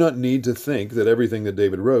 We do not need to think that everything that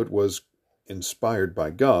David wrote was inspired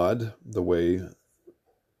by God, the way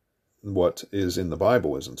what is in the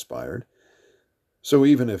Bible is inspired. So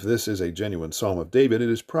even if this is a genuine Psalm of David, it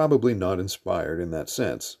is probably not inspired in that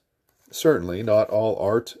sense. Certainly not all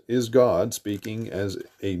art is God speaking as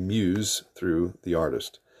a muse through the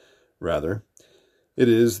artist. Rather, it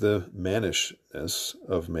is the mannishness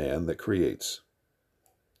of man that creates.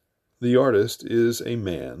 The artist is a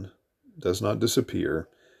man, does not disappear,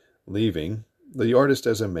 the artist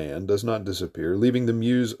as a man does not disappear, leaving the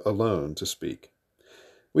muse alone to speak.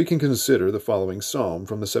 We can consider the following psalm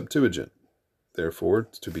from the Septuagint, therefore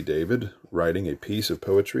to be David writing a piece of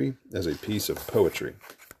poetry as a piece of poetry.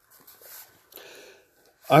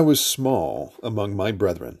 I was small among my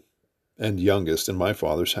brethren, and youngest in my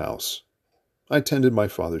father's house. I tended my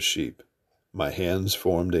father's sheep. My hands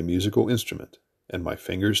formed a musical instrument, and my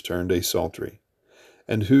fingers turned a psaltery.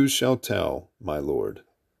 And who shall tell, my Lord?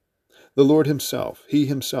 The Lord himself, he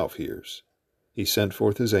himself hears. He sent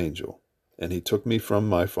forth his angel, and he took me from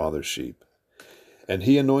my father's sheep. And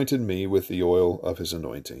he anointed me with the oil of his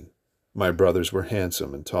anointing. My brothers were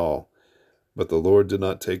handsome and tall, but the Lord did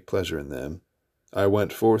not take pleasure in them. I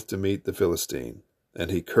went forth to meet the Philistine,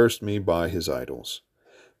 and he cursed me by his idols.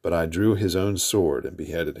 But I drew his own sword and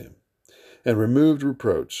beheaded him, and removed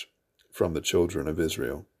reproach from the children of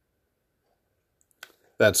Israel.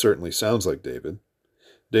 That certainly sounds like David.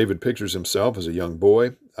 David pictures himself as a young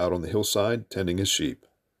boy out on the hillside tending his sheep.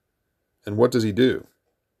 And what does he do?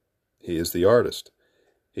 He is the artist.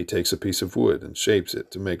 He takes a piece of wood and shapes it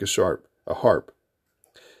to make a harp.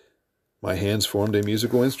 My hands formed a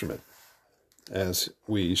musical instrument. As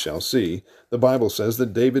we shall see, the Bible says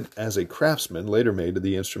that David, as a craftsman, later made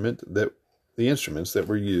the instruments that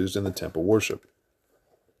were used in the temple worship.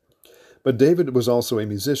 But David was also a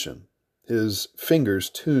musician. His fingers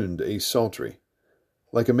tuned a psaltery.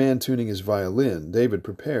 Like a man tuning his violin, David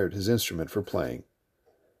prepared his instrument for playing.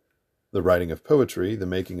 The writing of poetry, the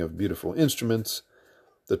making of beautiful instruments,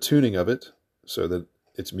 the tuning of it, so that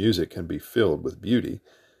its music can be filled with beauty,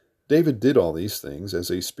 David did all these things as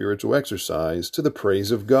a spiritual exercise to the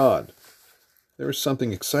praise of God. There is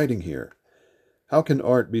something exciting here. How can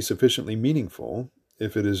art be sufficiently meaningful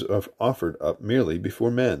if it is offered up merely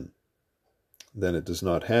before men? Then it does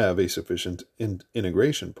not have a sufficient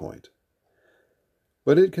integration point.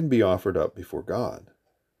 But it can be offered up before God.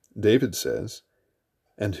 David says,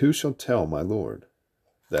 "And who shall tell my Lord?"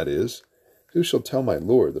 That is, who shall tell my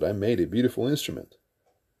Lord that I made a beautiful instrument?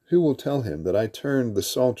 Who will tell him that I turned the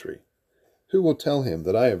psaltery? Who will tell him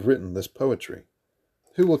that I have written this poetry?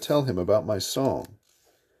 Who will tell him about my song?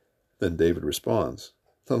 Then David responds,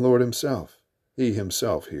 "The Lord himself. He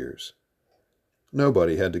himself hears."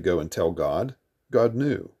 Nobody had to go and tell God. God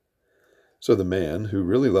knew. So the man who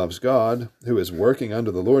really loves God, who is working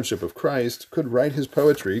under the lordship of Christ, could write his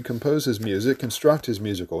poetry, compose his music, construct his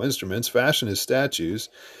musical instruments, fashion his statues,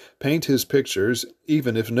 paint his pictures,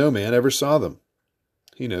 even if no man ever saw them.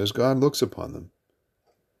 He knows God looks upon them.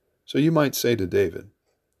 So you might say to David,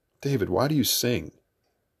 "David, why do you sing?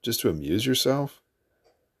 Just to amuse yourself?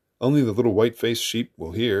 Only the little white-faced sheep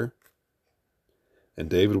will hear." And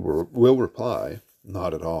David will reply,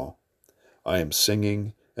 "Not at all. I am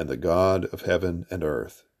singing, and the God of heaven and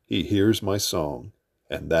earth, he hears my song,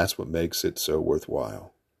 and that's what makes it so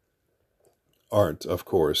worthwhile." Art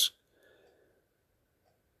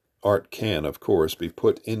can, of course, be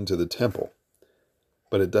put into the temple,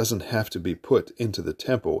 but it doesn't have to be put into the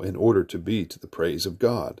temple in order to be to the praise of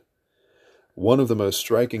God. One of the most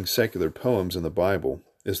striking secular poems in the Bible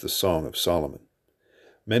is the Song of Solomon.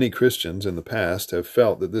 Many Christians in the past have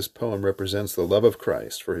felt that this poem represents the love of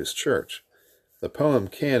Christ for his church. The poem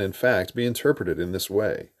can, in fact, be interpreted in this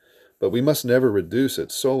way, but we must never reduce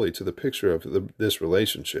it solely to the picture of this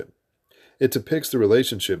relationship. It depicts the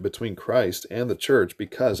relationship between Christ and the church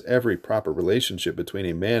because every proper relationship between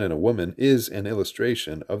a man and a woman is an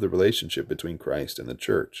illustration of the relationship between Christ and the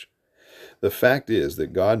church. The fact is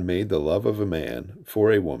that God made the love of a man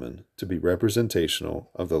for a woman to be representational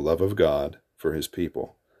of the love of God for his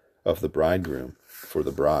people, of the bridegroom for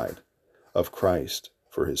the bride, of Christ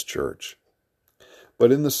for his church.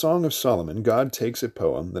 But in the Song of Solomon, God takes a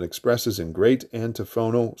poem that expresses in great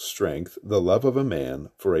antiphonal strength the love of a man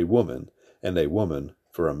for a woman and a woman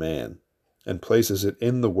for a man, and places it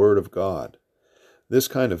in the Word of God. This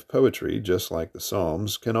kind of poetry, just like the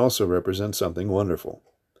Psalms, can also represent something wonderful.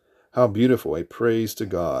 How beautiful a praise to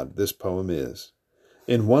God this poem is.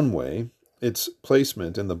 In one way, its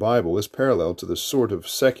placement in the Bible is parallel to the sort of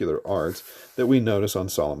secular art that we notice on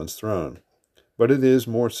Solomon's throne. But it is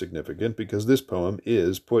more significant because this poem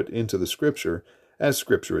is put into the Scripture as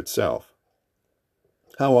Scripture itself.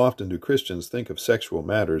 How often do Christians think of sexual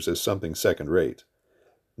matters as something second-rate?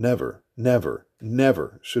 Never, never,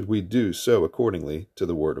 never should we do so accordingly to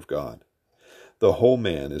the Word of God. The whole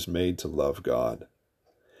man is made to love God.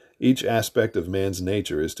 Each aspect of man's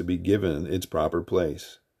nature is to be given its proper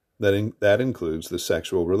place. That includes the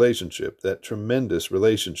sexual relationship, that tremendous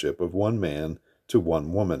relationship of one man to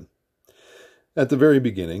one woman. At the very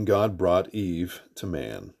beginning, God brought Eve to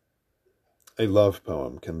man. A love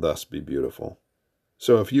poem can thus be beautiful.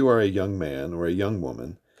 So if you are a young man or a young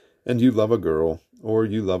woman, and you love a girl or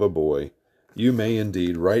you love a boy, you may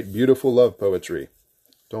indeed write beautiful love poetry.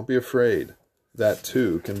 Don't be afraid. That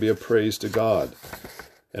too can be a praise to God.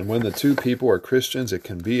 And when the two people are Christians, it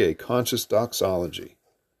can be a conscious doxology.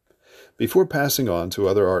 Before passing on to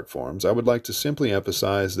other art forms, I would like to simply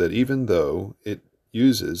emphasize that even though it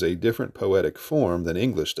uses a different poetic form than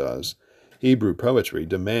English does, Hebrew poetry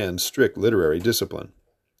demands strict literary discipline.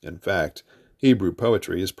 In fact, Hebrew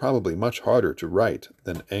poetry is probably much harder to write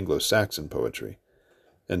than Anglo-Saxon poetry.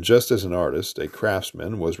 And just as an artist, a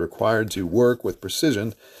craftsman, was required to work with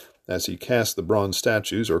precision as he cast the bronze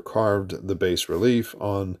statues or carved the bas-relief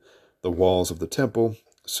on the walls of the temple,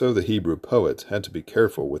 so the Hebrew poet had to be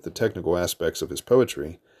careful with the technical aspects of his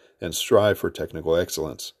poetry and strive for technical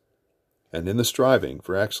excellence. And in the striving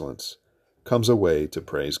for excellence comes a way to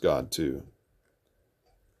praise God too.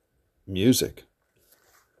 Music.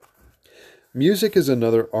 Music is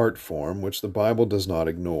another art form which the Bible does not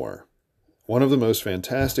ignore. One of the most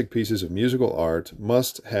fantastic pieces of musical art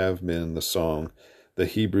must have been the song the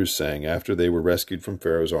Hebrews sang after they were rescued from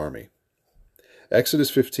Pharaoh's army. Exodus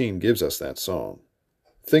 15 gives us that song.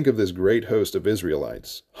 Think of this great host of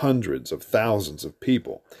Israelites, hundreds of thousands of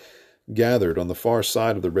people, gathered on the far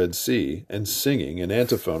side of the Red Sea and singing an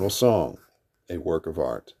antiphonal song, a work of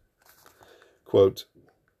art. Quote,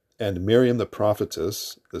 "And Miriam the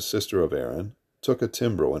prophetess, the sister of Aaron, took a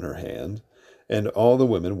timbrel in her hand, and all the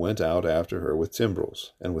women went out after her with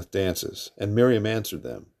timbrels and with dances. And Miriam answered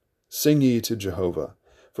them, 'Sing ye to Jehovah,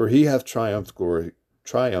 For he hath triumphed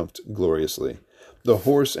gloriously. The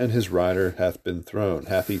horse and his rider hath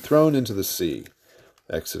he thrown into the sea.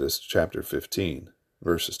 Exodus chapter 15,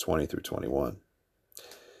 verses 20 through 21.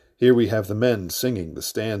 Here we have the men singing the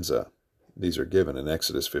stanza. These are given in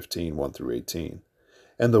Exodus 15, 1 through 18.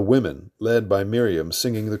 And the women, led by Miriam,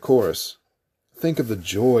 singing the chorus. Think of the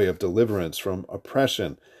joy of deliverance from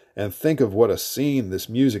oppression, and think of what a scene this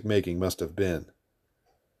music-making must have been.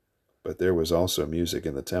 But there was also music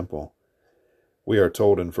in the temple. We are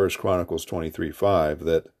told in 1 Chronicles 23:5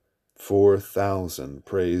 that 4,000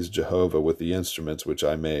 praised Jehovah with the instruments which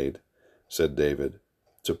I made, said David,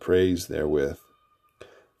 to praise therewith.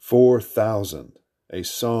 4,000. A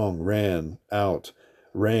song rang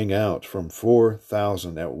out from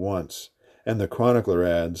 4,000 at once. And the chronicler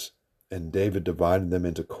adds, and David divided them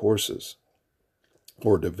into courses,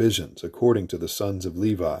 or divisions, according to the sons of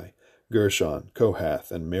Levi, Gershon,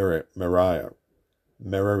 Kohath, and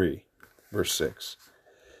Merari. Verse 6.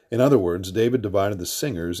 In other words, David divided the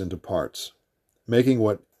singers into parts, making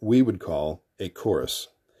what we would call a chorus.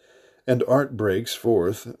 And art breaks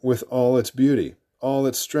forth with all its beauty, all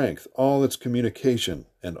its strength, all its communication,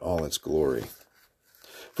 and all its glory.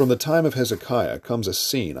 From the time of Hezekiah comes a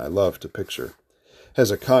scene I love to picture.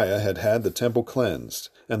 Hezekiah had had the temple cleansed,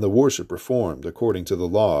 and the worship reformed according to the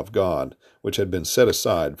law of God, which had been set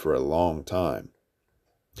aside for a long time.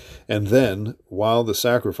 And then, while the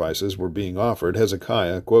sacrifices were being offered,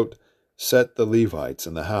 Hezekiah, quote, set the Levites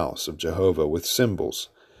in the house of Jehovah with cymbals,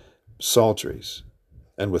 psalteries,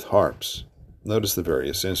 and with harps. Notice the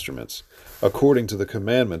various instruments, according to the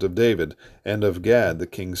commandment of David, and of Gad the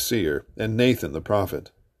king's seer, and Nathan the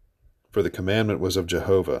prophet. For the commandment was of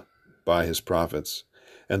Jehovah, by his prophets.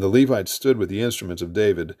 And the Levites stood with the instruments of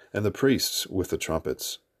David, and the priests with the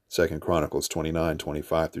trumpets. 2 Chronicles 29,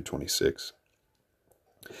 25 through 26.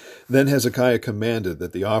 Then Hezekiah commanded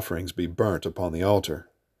that the offerings be burnt upon the altar.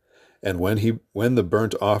 And when the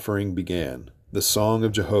burnt offering began, the song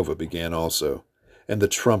of Jehovah began also, and the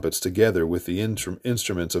trumpets together with the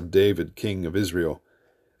instruments of David king of Israel.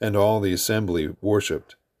 And all the assembly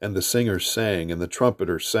worshipped, and the singers sang, and the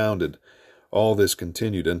trumpeter sounded. All this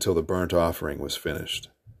continued until the burnt offering was finished.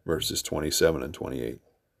 Verses 27 and 28.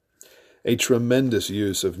 A tremendous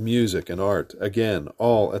use of music and art, again,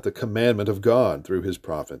 all at the commandment of God through his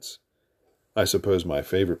prophets. I suppose my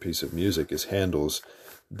favorite piece of music is Handel's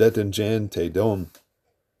Dettingen te Dom.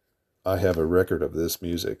 I have a record of this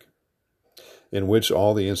music, in which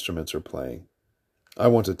all the instruments are playing. I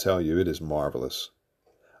want to tell you, it is marvelous.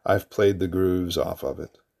 I've played the grooves off of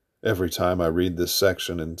it. Every time I read this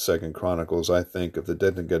section in 2 Chronicles, I think of the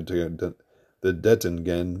Dettingen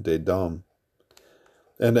de Dom,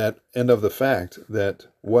 and of the fact that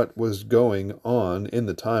what was going on in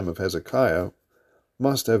the time of Hezekiah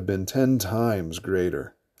must have been 10 times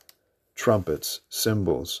greater. Trumpets,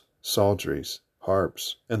 cymbals, psalteries,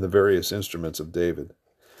 harps, and the various instruments of David.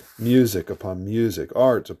 Music upon music,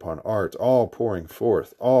 art upon art, all pouring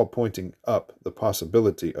forth, all pointing up the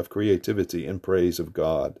possibility of creativity in praise of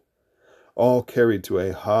God. All carried to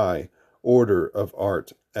a high order of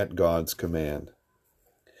art at God's command.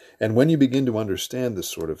 And when you begin to understand this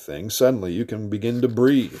sort of thing, suddenly you can begin to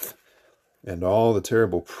breathe. And all the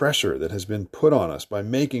terrible pressure that has been put on us by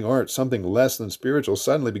making art something less than spiritual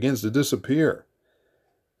suddenly begins to disappear.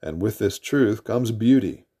 And with this truth comes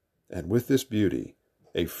beauty, and with this beauty,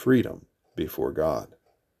 a freedom before God.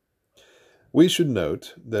 We should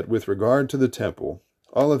note that with regard to the temple,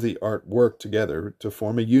 all of the art worked together to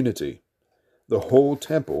form a unity. The whole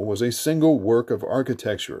temple was a single work of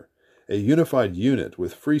architecture, a unified unit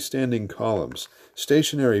with freestanding columns,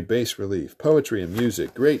 stationary bas-relief, poetry and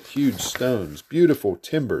music, great huge stones, beautiful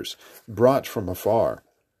timbers brought from afar.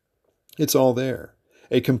 It's all there,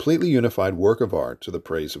 a completely unified work of art to the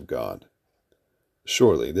praise of God.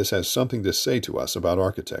 Surely this has something to say to us about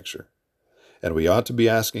architecture, and we ought to be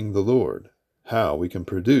asking the Lord how we can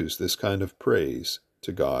produce this kind of praise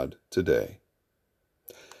to God today.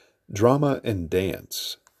 Drama and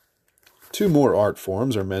dance. 2 more art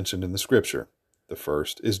forms are mentioned in the Scripture. The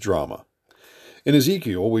first is drama. In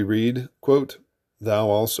Ezekiel we read, quote, Thou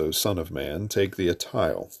also, son of man, take thee a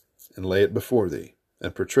tile, and lay it before thee,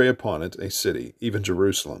 and portray upon it a city, even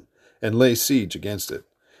Jerusalem, and lay siege against it,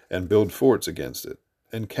 and build forts against it,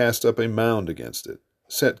 and cast up a mound against it,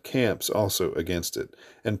 set camps also against it,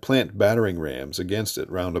 and plant battering rams against it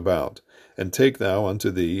round about, and take thou unto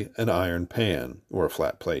thee an iron pan, or a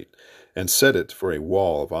flat plate, and set it for a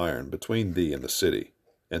wall of iron between thee and the city,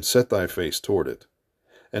 and set thy face toward it.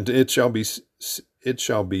 And it shall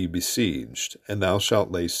be besieged, and thou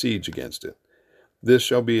shalt lay siege against it. This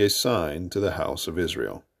shall be a sign to the house of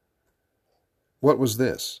Israel. What was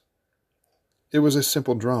this? It was a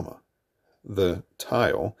simple drama. The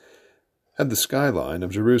tile had the skyline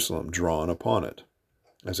of Jerusalem drawn upon it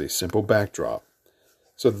as a simple backdrop,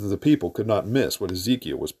 so that the people could not miss what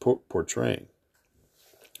Ezekiel was portraying.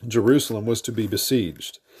 Jerusalem was to be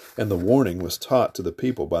besieged, and the warning was taught to the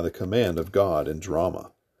people by the command of God in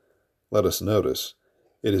drama. Let us notice,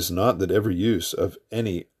 it is not that every use of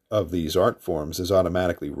any of these art forms is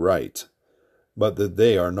automatically right, but that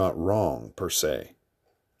they are not wrong per se.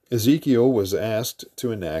 Ezekiel was asked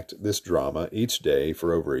to enact this drama each day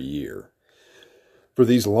for over a year. For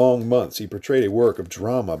these long months he portrayed a work of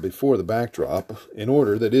drama before the backdrop in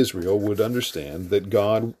order that Israel would understand that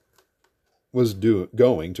God was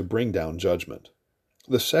going to bring down judgment.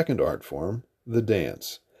 The second art form, the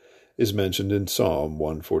dance, is mentioned in Psalm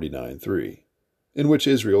 149:3, in which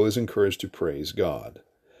Israel is encouraged to praise God.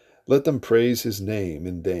 Let them praise his name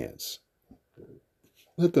and dance.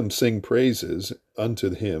 Let them sing praises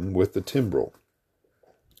unto him with the timbrel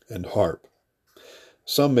and harp.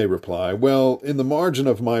 Some may reply, well, in the margin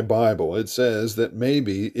of my Bible it says that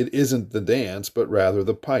maybe it isn't the dance, but rather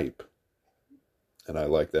the pipe. And I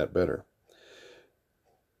like that better.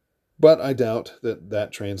 But I doubt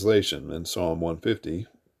that translation in Psalm 150,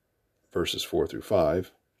 verses 4 through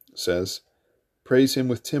 5, says, praise him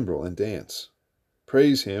with timbrel and dance.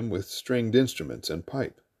 Praise him with stringed instruments and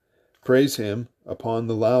pipe. Praise him upon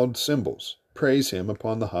the loud cymbals. Praise him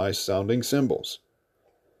upon the high-sounding cymbals.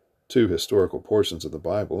 Two historical portions of the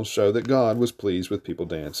Bible show that God was pleased with people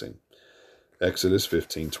dancing. Exodus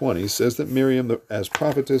 15:20 says that Miriam, as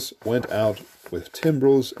prophetess, went out with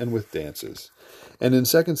timbrels and with dances. And in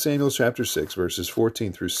 2 Samuel chapter 6, verses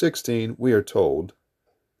 14 through 16, we are told,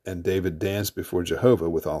 and David danced before Jehovah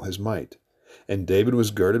with all his might. And David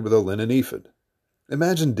was girded with a linen ephod.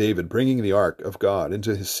 Imagine David bringing the ark of God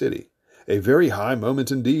into his city, a very high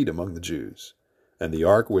moment indeed among the Jews. And the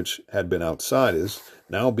ark which had been outside is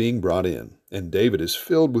now being brought in, and David is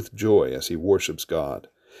filled with joy as he worships God.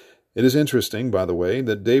 It is interesting, by the way,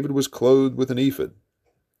 that David was clothed with an ephod.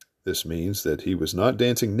 This means that he was not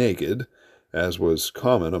dancing naked, as was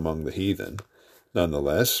common among the heathen.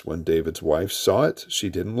 Nonetheless, when David's wife saw it, she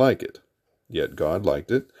didn't like it. Yet God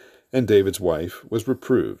liked it, and David's wife was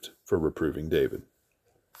reproved for reproving David.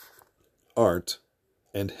 Art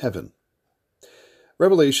and heaven.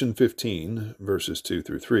 Revelation 15, verses 2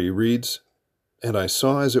 through 3 reads, And I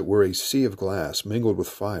saw as it were a sea of glass mingled with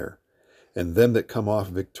fire, and them that come off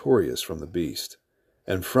victorious from the beast,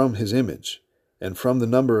 and from his image, and from the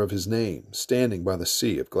number of his name, standing by the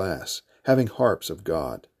sea of glass, having harps of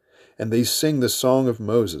God. And they sing the song of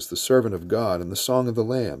Moses, the servant of God, and the song of the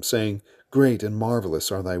Lamb, saying, Great and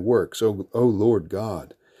marvelous are thy works, O Lord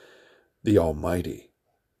God, the Almighty.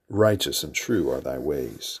 Righteous and true are thy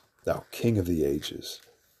ways, thou King of the ages.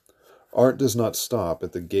 Art does not stop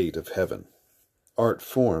at the gate of heaven. Art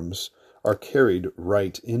forms are carried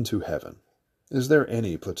right into heaven. Is there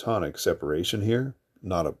any Platonic separation here?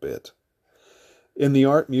 Not a bit. In the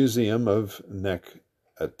Art Museum of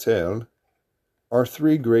Neuchâtel are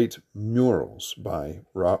three great murals by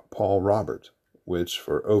Paul Robert, which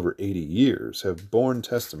for over 80 years have borne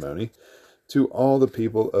testimony to all the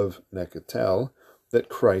people of Neuchâtel that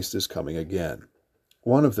Christ is coming again.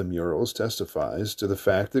 One of the murals testifies to the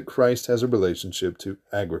fact that Christ has a relationship to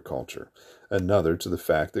agriculture, another to the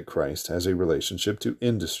fact that Christ has a relationship to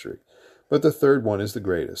industry. But the third one is the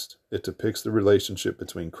greatest. It depicts the relationship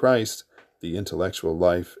between Christ, the intellectual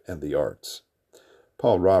life, and the arts.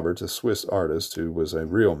 Paul Robert, a Swiss artist who was a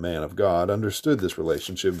real man of God, understood this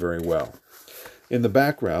relationship very well. In the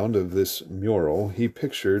background of this mural, he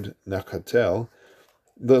pictured Neuchâtel,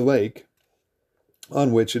 the lake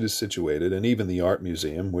on which it is situated, and even the art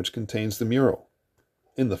museum which contains the mural.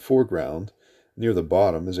 In the foreground, near the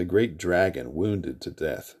bottom, is a great dragon wounded to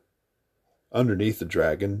death. Underneath the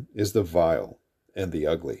dragon is the vile and the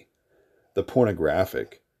ugly, the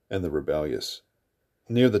pornographic and the rebellious.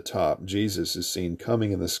 Near the top, Jesus is seen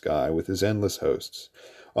coming in the sky with his endless hosts.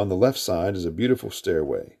 On the left side is a beautiful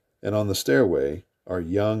stairway, and on the stairway are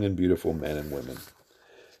young and beautiful men and women,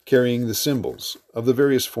 carrying the symbols of the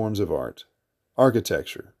various forms of art,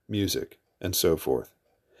 architecture, music, and so forth.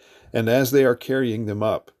 And as they are carrying them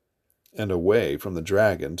up and away from the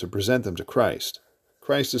dragon to present them to Christ,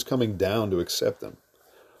 Christ is coming down to accept them.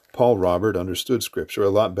 Paul Robert understood Scripture a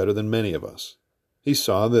lot better than many of us. He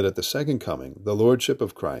saw that at the second coming, the Lordship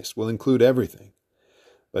of Christ will include everything.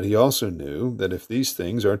 But he also knew that if these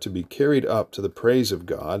things are to be carried up to the praise of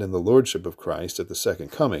God and the Lordship of Christ at the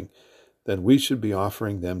second coming, then we should be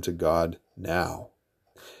offering them to God now.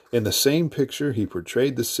 In the same picture, he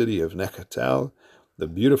portrayed the city of Neuchâtel, the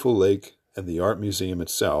beautiful lake, and the art museum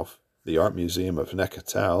itself The Art Museum of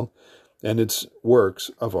Nechatao and its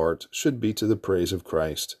works of art should be to the praise of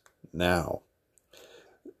Christ now.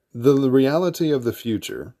 The reality of the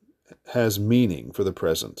future has meaning for the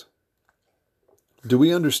present. Do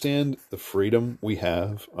we understand the freedom we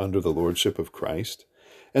have under the lordship of Christ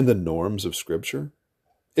and the norms of Scripture?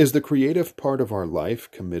 Is the creative part of our life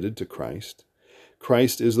committed to Christ?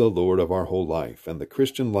 Christ is the Lord of our whole life, and the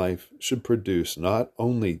Christian life should produce not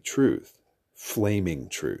only truth, flaming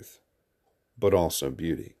truth, but also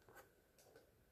beauty.